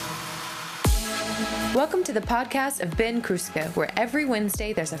Welcome to the podcast of Ben Kruska, where every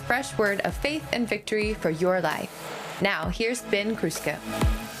Wednesday there's a fresh word of faith and victory for your life. Now, here's Ben Kruska.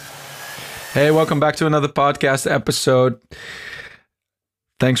 Hey, welcome back to another podcast episode.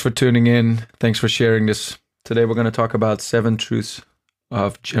 Thanks for tuning in. Thanks for sharing this. Today we're going to talk about 7 truths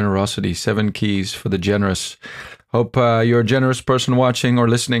of generosity, 7 keys for the generous. Hope you're a generous person watching or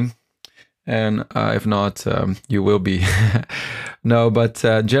listening. And if not, you will be. No, but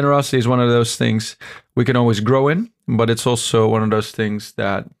generosity is one of those things we can always grow in, but it's also one of those things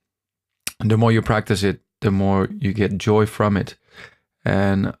that the more you practice it, the more you get joy from it.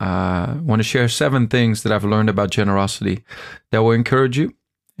 And I want to share 7 things that I've learned about generosity that will encourage you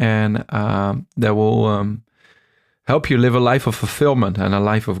and that will help you live a life of fulfillment and a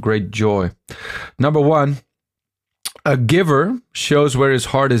life of great joy. Number 1, a giver shows where his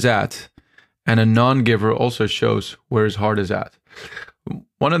heart is at. And a non-giver also shows where his heart is at.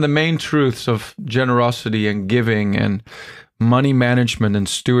 One of the main truths of generosity and giving and money management and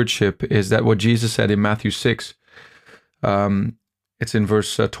stewardship is that what Jesus said in Matthew 6, it's in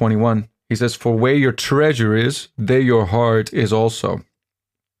verse 21. He says, "For where your treasure is, there your heart is also."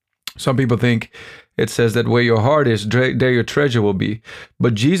 Some people think it says that where your heart is, there your treasure will be.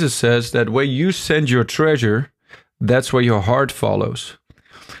 But Jesus says that where you send your treasure, that's where your heart follows.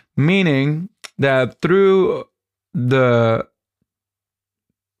 Meaning that through the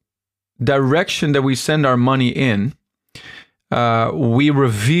direction that we send our money in, we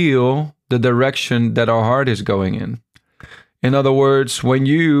reveal the direction that our heart is going in. In other words, when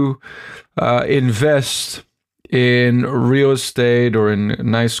you invest in real estate or in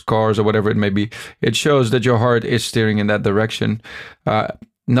nice cars or whatever it may be, it shows that your heart is steering in that direction.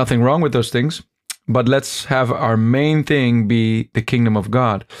 Nothing wrong with those things. But let's have our main thing be the kingdom of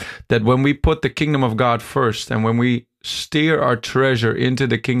God. That when we put the kingdom of God first and when we steer our treasure into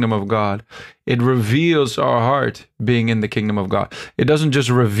the kingdom of God, it reveals our heart being in the kingdom of God. It doesn't just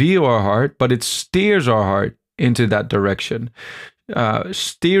reveal our heart, but it steers our heart into that direction.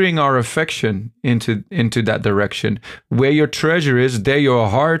 Steering our affection into that direction. Where your treasure is, there your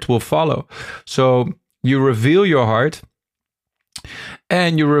heart will follow. So you reveal your heart,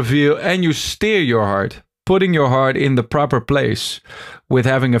 and you steer your heart, putting your heart in the proper place with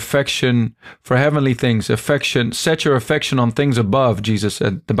having affection for heavenly things. Set your affection on things above, Jesus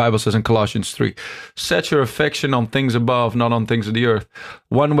said. The Bible says in Colossians 3, set your affection on things above, not on things of the earth.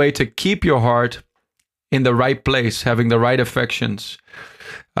 One way to keep your heart in the right place, having the right affections,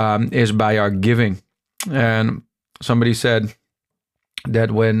 is by our giving. And somebody said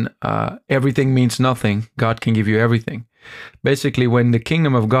that when everything means nothing, God can give you everything. Basically, when the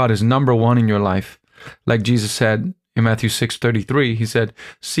kingdom of God is number 1 in your life, like Jesus said in Matthew 6:33, he said,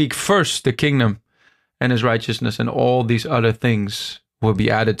 seek first the kingdom and his righteousness, and all these other things will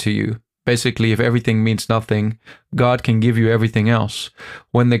be added to you. Basically, if everything means nothing, God can give you everything else.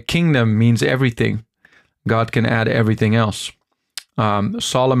 When the kingdom means everything, God can add everything else.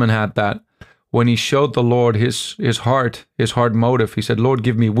 Solomon had that. When he showed the Lord his heart motive, he said, Lord,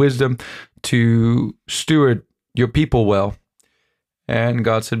 give me wisdom to steward your people well. And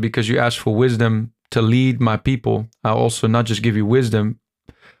God said, because you asked for wisdom to lead my people, I'll also not just give you wisdom,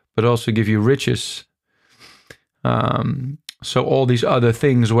 but also give you riches. So all these other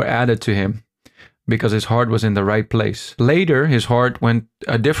things were added to him because his heart was in the right place. Later, his heart went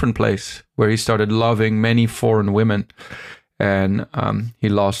a different place where he started loving many foreign women, and he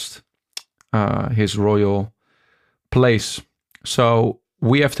lost his royal place. So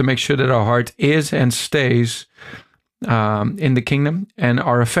we have to make sure that our heart is and stays in the kingdom, and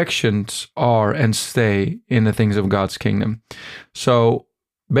our affections are and stay in the things of God's kingdom. So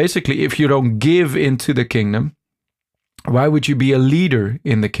basically, if you don't give into the kingdom, why would you be a leader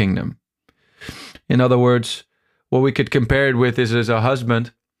in the kingdom? In other words, what we could compare it with is as a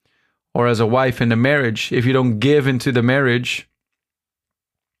husband or as a wife in a marriage. If you don't give into the marriage,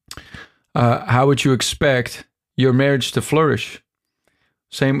 how would you expect your marriage to flourish?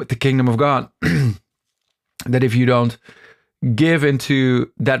 Same with the kingdom of God. That if you don't give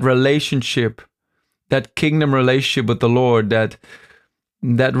into that relationship, that kingdom relationship with the Lord, that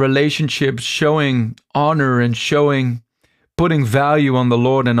relationship showing honor and putting value on the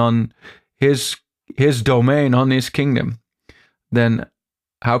Lord and on his domain, on his kingdom, then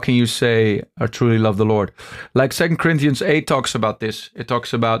how can you say, I truly love the Lord? Like 2 Corinthians 8 talks about this. It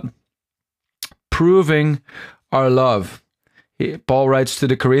talks about proving our love. Paul writes to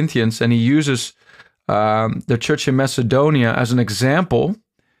the Corinthians, and he uses the church in Macedonia as an example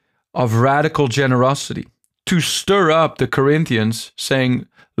of radical generosity to stir up the Corinthians, saying,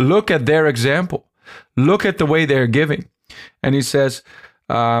 look at their example. Look at the way they're giving. And he says,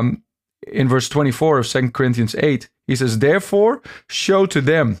 in verse 24 of 2 Corinthians 8, he says, therefore, show to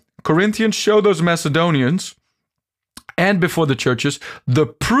them, Corinthians, show those Macedonians, and before the churches, the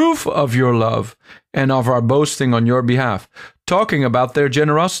proof of your love and of our boasting on your behalf. Talking about their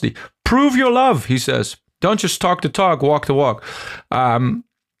generosity. Prove your love, he says. Don't just talk the talk, walk the walk. I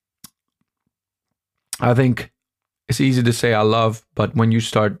think it's easy to say I love, but when you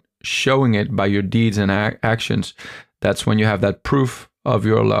start showing it by your deeds and actions, that's when you have that proof of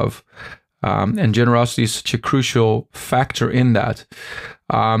your love. And generosity is such a crucial factor in that.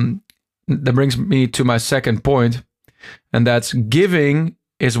 That brings me to my second point, and that's giving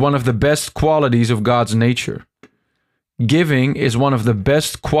is one of the best qualities of God's nature. Giving is one of the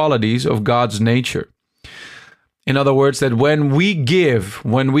best qualities of God's nature. In other words, that when we give,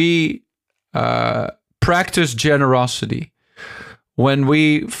 when we practice generosity, when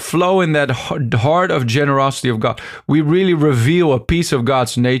we flow in that heart of generosity of God, we really reveal a piece of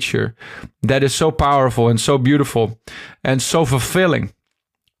God's nature that is so powerful and so beautiful and so fulfilling.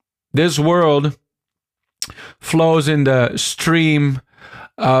 This world flows in the stream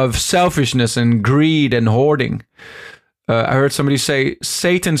of selfishness and greed and hoarding. I heard somebody say,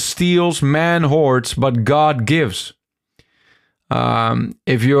 Satan steals, man hoards, but God gives.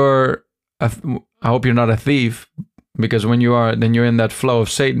 If you're, I hope you're not a thief, because when you are, then you're in that flow of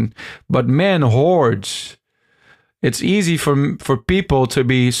Satan. But man hoards. It's easy for people to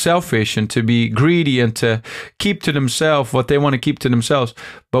be selfish and to be greedy and to keep to themselves what they want to keep to themselves.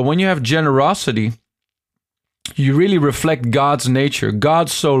 But when you have generosity, you really reflect God's nature. God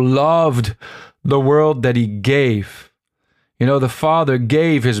so loved the world that he gave. You know, the Father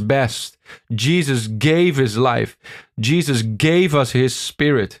gave his best. Jesus gave his life. Jesus gave us his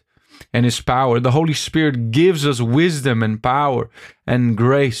Spirit and his power. The Holy Spirit gives us wisdom and power and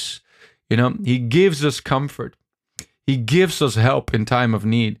grace. You know, he gives us comfort. He gives us help in time of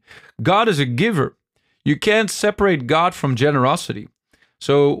need. God is a giver. You can't separate God from generosity.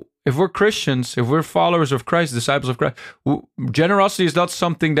 So if we're Christians, if we're followers of Christ, disciples of Christ, generosity is not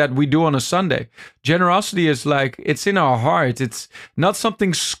something that we do on a Sunday. Generosity is like, it's in our heart. It's not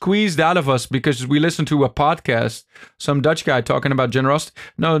something squeezed out of us because we listen to a podcast, some Dutch guy talking about generosity.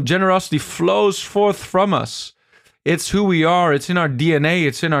 No, generosity flows forth from us. It's who we are. It's in our DNA.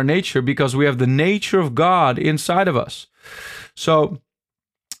 It's in our nature because we have the nature of God inside of us. So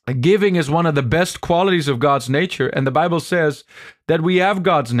giving is one of the best qualities of God's nature. And the Bible says that we have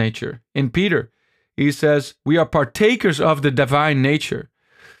God's nature. In Peter, he says, we are partakers of the divine nature.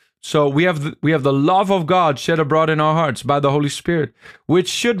 So we have the love of God shed abroad in our hearts by the Holy Spirit, which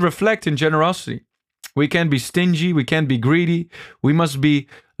should reflect in generosity. We can't be stingy. We can't be greedy. We must be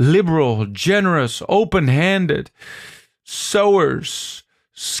liberal, generous, open-handed, sowers,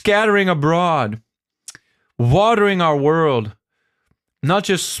 scattering abroad, watering our world, not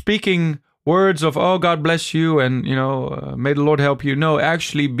just speaking words of, oh, God bless you and, you know, may the Lord help you. No,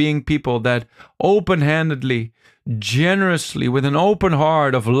 actually being people that open-handedly, generously, with an open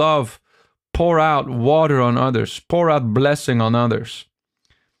heart of love, pour out water on others, pour out blessing on others.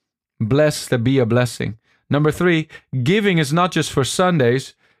 Blessed to be a blessing. Number 3, giving is not just for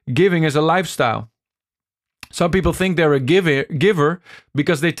Sundays. Giving is a lifestyle. Some people think they're a giver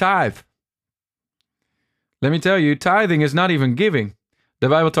because they tithe. Let me tell you, tithing is not even giving. The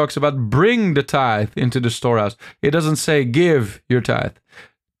Bible talks about bring the tithe into the storehouse. It doesn't say give your tithe.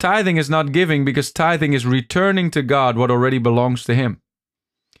 Tithing is not giving because tithing is returning to God what already belongs to him.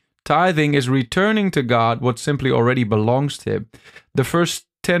 Tithing is returning to God what simply already belongs to him. The first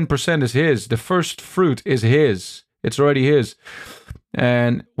 10% is his. The first fruit is his. It's already his.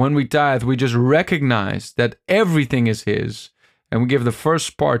 And when we tithe, we just recognize that everything is his. And we give the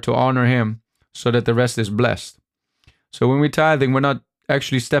first part to honor him so that the rest is blessed. So when we're tithing, we're not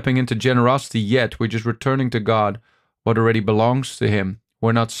actually stepping into generosity yet. We're just returning to God what already belongs to him.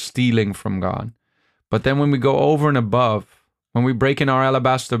 We're not stealing from God. But then when we go over and above, when we break in our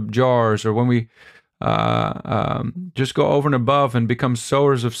alabaster jars, or when we just go over and above and become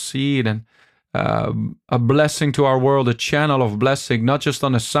sowers of seed and a blessing to our world, a channel of blessing, not just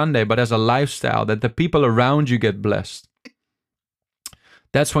on a Sunday, but as a lifestyle, that the people around you get blessed.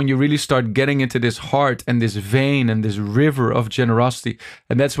 That's when you really start getting into this heart and this vein and this river of generosity.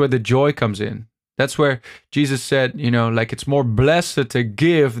 And that's where the joy comes in. That's where Jesus said, you know, like it's more blessed to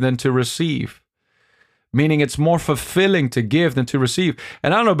give than to receive. Meaning it's more fulfilling to give than to receive.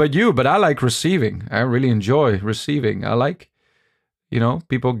 And I don't know about you, but I like receiving. I really enjoy receiving. I like, you know,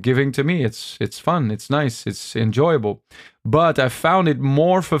 people giving to me. It's fun. It's nice. It's enjoyable. But I found it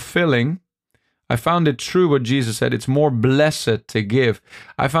more fulfilling. I found it true what Jesus said. It's more blessed to give.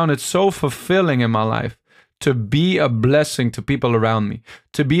 I found it so fulfilling in my life to be a blessing to people around me,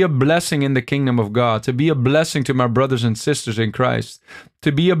 to be a blessing in the kingdom of God, to be a blessing to my brothers and sisters in Christ,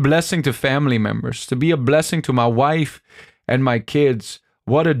 to be a blessing to family members, to be a blessing to my wife and my kids.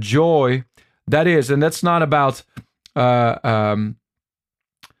 What a joy that is. And that's not about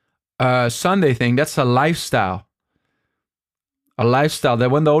Sunday thing. That's a lifestyle. A lifestyle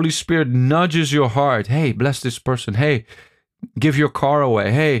that when the Holy Spirit nudges your heart, hey, bless this person. Hey, give your car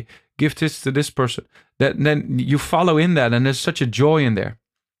away. Hey, give this to this person. Then you follow in that, and there's such a joy in there.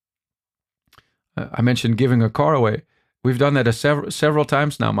 I mentioned giving a car away. We've done that several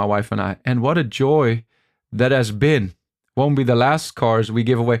times now, my wife and I. And what a joy that has been. Won't be the last cars we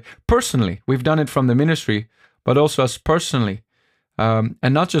give away. Personally, we've done it from the ministry, but also us personally. And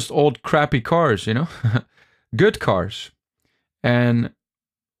not just old crappy cars, you know, good cars. And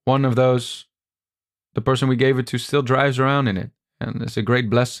one of those, the person we gave it to still drives around in it. And it's a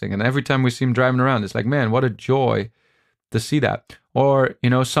great blessing. And every time we see him driving around, it's like, man, what a joy to see that. Or, you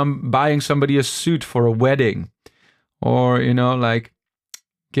know, buying somebody a suit for a wedding. Or, you know, like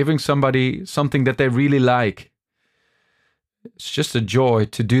giving somebody something that they really like. It's just a joy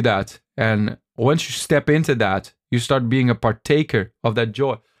to do that. And once you step into that, you start being a partaker of that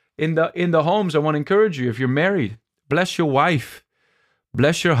joy. In the homes, I want to encourage you, if you're married, bless your wife,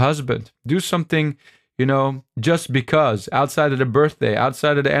 bless your husband. Do something, you know, just because, outside of the birthday,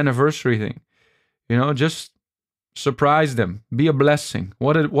 outside of the anniversary thing. You know, just surprise them. Be a blessing.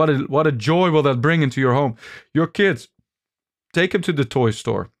 What a joy will that bring into your home. Your kids, take them to the toy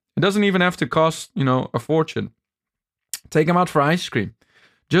store. It doesn't even have to cost, you know, a fortune. Take them out for ice cream.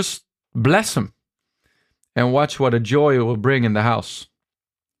 Just bless them. And watch what a joy it will bring in the house.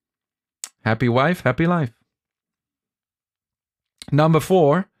 Happy wife, happy life. Number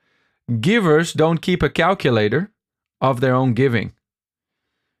 4, givers don't keep a calculator of their own giving.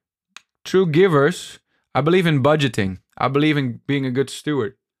 True givers, I believe in budgeting. I believe in being a good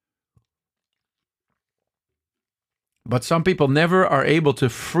steward. But some people never are able to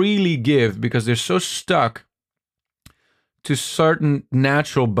freely give because they're so stuck to certain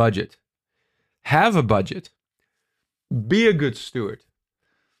natural budget. Have a budget. Be a good steward.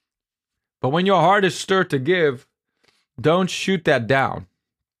 But when your heart is stirred to give, don't shoot that down,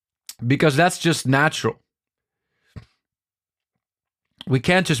 because that's just natural. We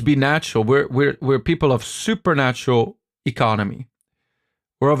can't just be natural. We're people of supernatural economy.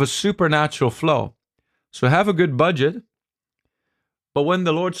 We're of a supernatural flow. So have a good budget. But when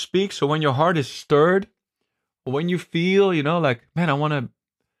the Lord speaks, or when your heart is stirred, or when you feel, you know, like, man, I want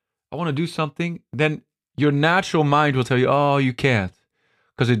to do something, then your natural mind will tell you, oh, you can't,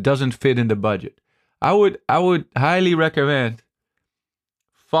 because it doesn't fit in the budget. I would highly recommend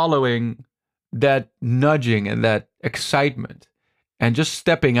following that nudging and that excitement and just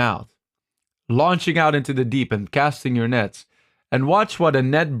stepping out, launching out into the deep and casting your nets, and watch what a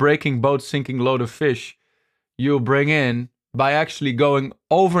net-breaking, boat-sinking load of fish you'll bring in by actually going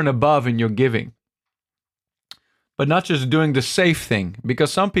over and above in your giving. But not just doing the safe thing,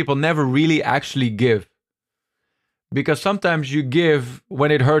 because some people never really actually give. Because sometimes you give when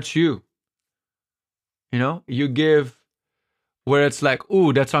it hurts you. You know, you give where it's like,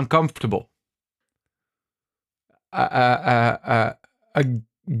 ooh, that's uncomfortable. A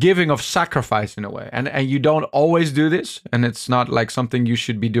giving of sacrifice in a way. And you don't always do this, and it's not like something you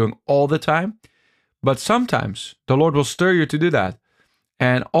should be doing all the time. But sometimes the Lord will stir you to do that.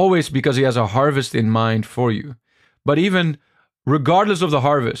 And always because He has a harvest in mind for you. But even regardless of the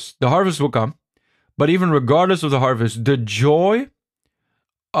harvest will come. But even regardless of the harvest, the joy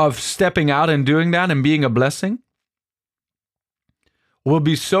of stepping out and doing that and being a blessing will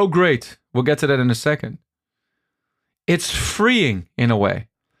be so great. We'll get to that in a second. It's freeing in a way.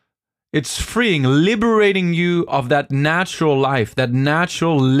 It's freeing, liberating you of that natural life, that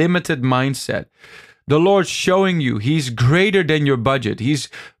natural limited mindset. The Lord's showing you He's greater than your budget. He's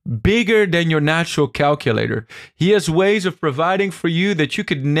bigger than your natural calculator. He has ways of providing for you that you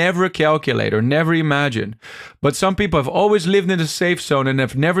could never calculate or never imagine. But some people have always lived in a safe zone and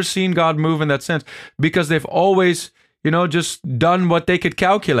have never seen God move in that sense because they've always, you know, just done what they could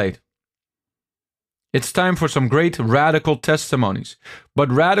calculate. It's time for some great radical testimonies.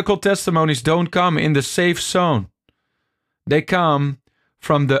 But radical testimonies don't come in the safe zone. They come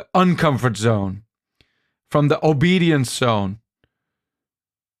from the uncomfort zone. From the obedience zone,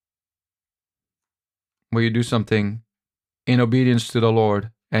 where you do something in obedience to the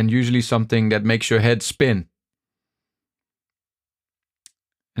Lord, and usually something that makes your head spin.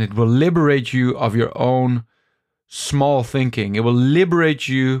 And it will liberate you of your own small thinking. It will liberate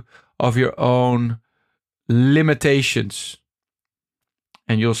you of your own limitations.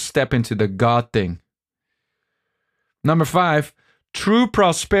 And you'll step into the God thing. Number 5, true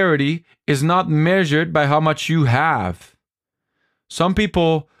prosperity is not measured by how much you have. Some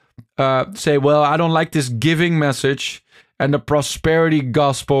people say, well, I don't like this giving message and the prosperity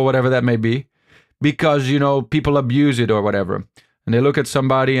gospel, whatever that may be, because, people abuse it or whatever. And they look at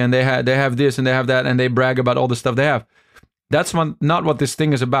somebody and they have this and they have that and they brag about all the stuff they have. That's not what this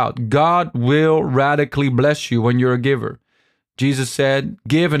thing is about. God will radically bless you when you're a giver. Jesus said,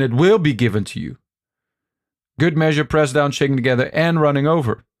 give and it will be given to you. Good measure, pressed down, shaken together, and running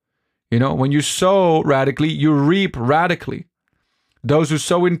over. When you sow radically, you reap radically. Those who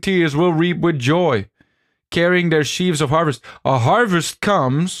sow in tears will reap with joy, carrying their sheaves of harvest. A harvest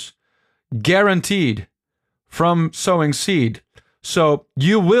comes guaranteed from sowing seed. So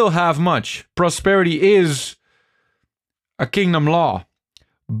you will have much. Prosperity is a kingdom law.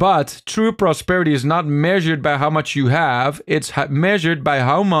 But true prosperity is not measured by how much you have. It's measured by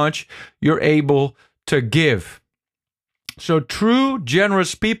how much you're able to give. So true,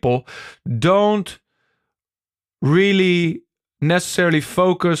 generous people don't really necessarily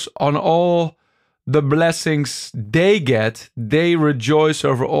focus on all the blessings they get. They rejoice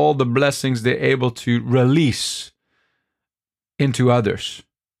over all the blessings they're able to release into others.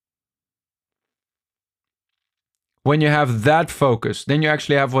 When you have that focus, then you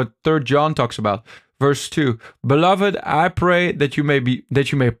actually have what 3 John talks about. Verse 2, Beloved, I pray that you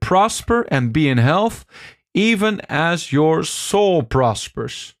may prosper and be in health, even as your soul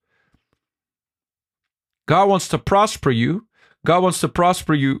prospers. God wants to prosper you. God wants to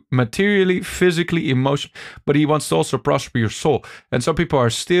prosper you materially, physically, emotionally, but He wants to also prosper your soul. And some people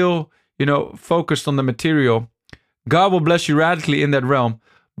are still, focused on the material. God will bless you radically in that realm,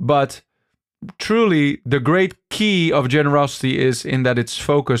 but truly the great key of generosity is in that it's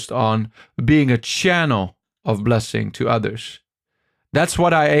focused on being a channel of blessing to others. That's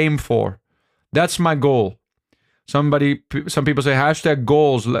what I aim for. That's my goal. Some people say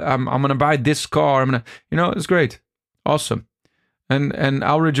 #goals. I'm going to buy this car. It's great. Awesome. And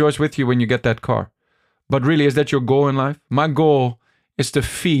I'll rejoice with you when you get that car. But really, is that your goal in life? My goal is to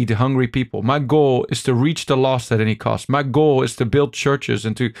feed hungry people. My goal is to reach the lost at any cost. My goal is to build churches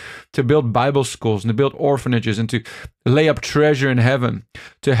and to build Bible schools and to build orphanages and to lay up treasure in heaven,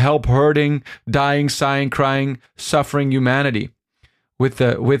 to help hurting, dying, sighing, crying, suffering humanity with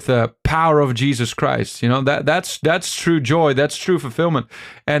the power of Jesus Christ. That's true joy. That's true fulfillment.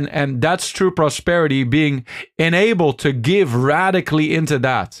 And that's true prosperity, being enabled to give radically into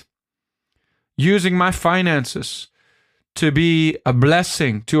that. Using my finances to be a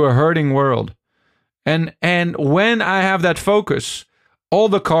blessing to a hurting world. And when I have that focus, all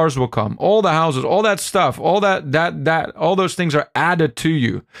the cars will come, all the houses, all that stuff, all that all those things are added to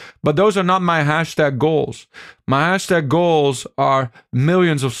you. But those are not my #goals. My #goals are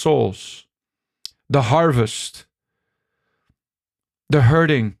millions of souls, the harvest, the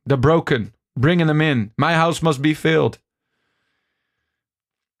hurting, the broken, bringing them in. My house must be filled.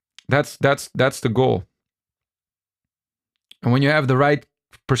 That's the goal. And when you have the right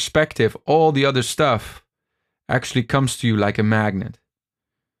perspective, all the other stuff actually comes to you like a magnet.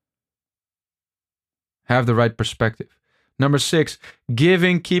 Have the right perspective. Number 6,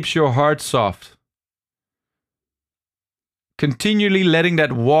 giving keeps your heart soft. Continually letting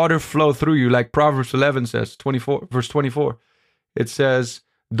that water flow through you, like Proverbs 11 says, verse 24. It says,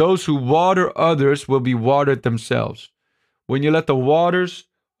 those who water others will be watered themselves. When you let the waters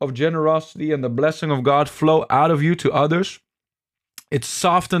of generosity and the blessing of God flow out of you to others, it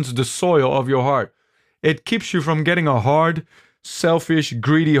softens the soil of your heart. It keeps you from getting a hard, selfish,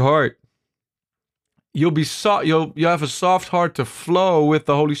 greedy heart. You'll have a soft heart to flow with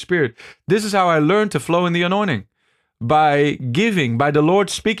the Holy Spirit. This is how I learned to flow in the anointing. By giving, by the Lord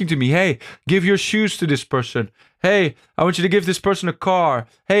speaking to me. Hey, give your shoes to this person. Hey, I want you to give this person a car.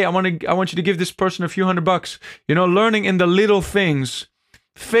 Hey, I want you to give this person a few $100. Learning in the little things.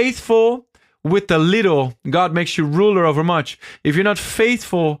 Faithful with the little, God makes you ruler over much. If you're not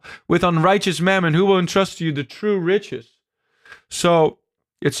faithful with unrighteous mammon, who will entrust you the true riches? So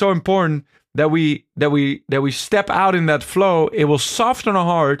it's so important that we step out in that flow. It will soften our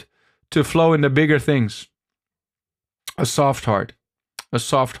heart to flow in the bigger things. A soft heart.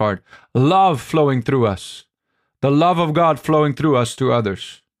 Love flowing through us. The love of God flowing through us to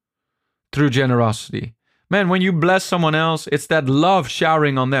others. Through generosity. Man, when you bless someone else, it's that love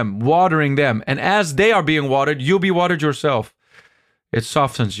showering on them, watering them. And as they are being watered, you'll be watered yourself. It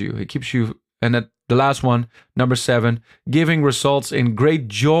softens you. It keeps you. And the last one, number 7, giving results in great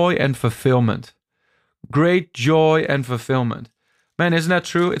joy and fulfillment. Great joy and fulfillment. Man, isn't that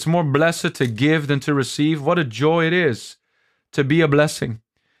true? It's more blessed to give than to receive. What a joy it is to be a blessing.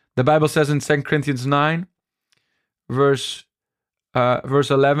 The Bible says in 2 Corinthians 9, verse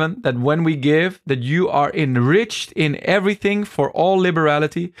 11, that when we give, that you are enriched in everything for all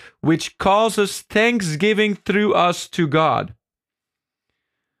liberality, which causes thanksgiving through us to God.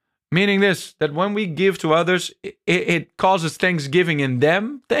 Meaning this, that when we give to others, it causes thanksgiving in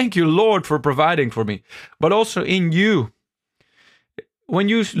them. Thank you, Lord, for providing for me. But also in you. When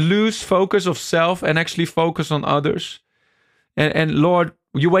you lose focus of self and actually focus on others, and Lord,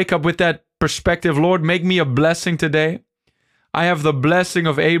 you wake up with that perspective, Lord, make me a blessing today. I have the blessing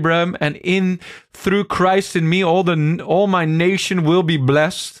of Abraham, and through Christ in me, all my nation will be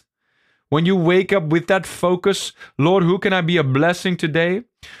blessed. When you wake up with that focus, Lord, who can I be a blessing today?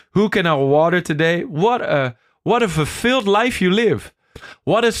 Who can I water today? What a fulfilled life you live.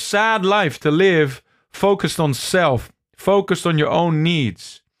 What a sad life to live focused on self, focused on your own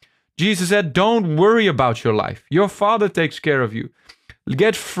needs. Jesus said, don't worry about your life. Your Father takes care of you.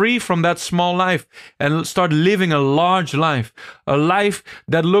 Get free from that small life and start living a large life. A life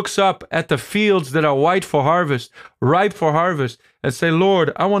that looks up at the fields that are ripe for harvest, and say,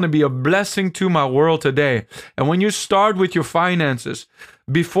 Lord, I want to be a blessing to my world today. And when you start with your finances,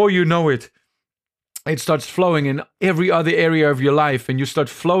 before you know it, it starts flowing in every other area of your life, and you start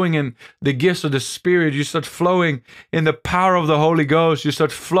flowing in the gifts of the Spirit. You start flowing in the power of the Holy Ghost. You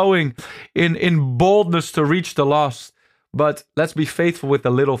start flowing in boldness to reach the lost. But let's be faithful with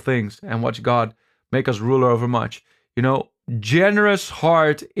the little things and watch God make us ruler over much. You know, generous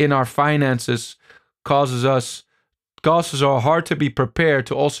heart in our finances causes our heart to be prepared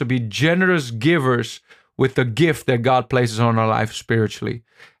to also be generous givers with the gift that God places on our life spiritually.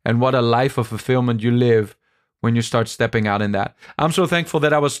 And what a life of fulfillment you live when you start stepping out in that. I'm so thankful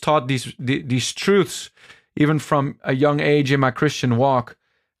that I was taught these truths even from a young age in my Christian walk.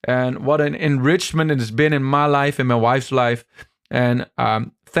 And what an enrichment it has been in my life, in my wife's life. And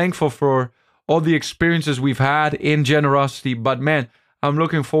I'm thankful for all the experiences we've had in generosity. But man, I'm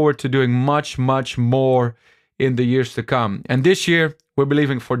looking forward to doing much, much more in the years to come. And this year, we're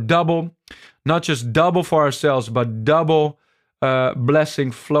believing for double, not just double for ourselves, but double blessing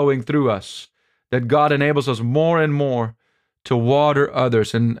flowing through us. That God enables us more and more to water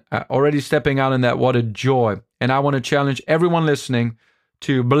others. And already stepping out in that, what a joy. And I want to challenge everyone listening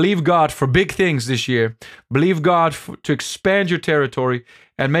to believe God for big things this year. Believe God to expand your territory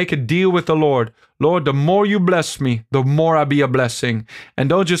and make a deal with the Lord. Lord, the more you bless me, the more I be a blessing. And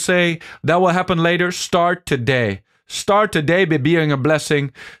don't just say that will happen later. Start today. Start today by being a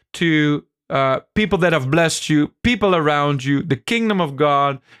blessing to people that have blessed you, people around you, the kingdom of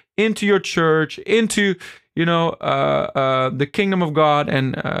God, into your church, into the kingdom of God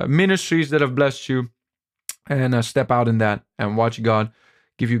and ministries that have blessed you. And step out in that and watch God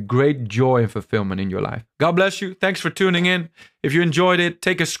give you great joy and fulfillment in your life. God bless you. Thanks for tuning in. If you enjoyed it,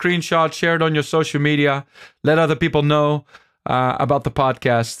 take a screenshot, share it on your social media. Let other people know about the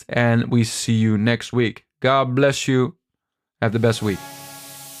podcast. And we see you next week. God bless you. Have the best week.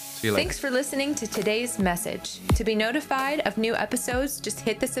 See you later. Thanks for listening to today's message. To be notified of new episodes, just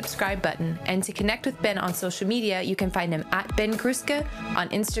hit the subscribe button. And to connect with Ben on social media, you can find him at Ben Kruska on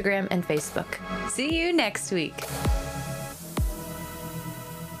Instagram and Facebook. See you next week.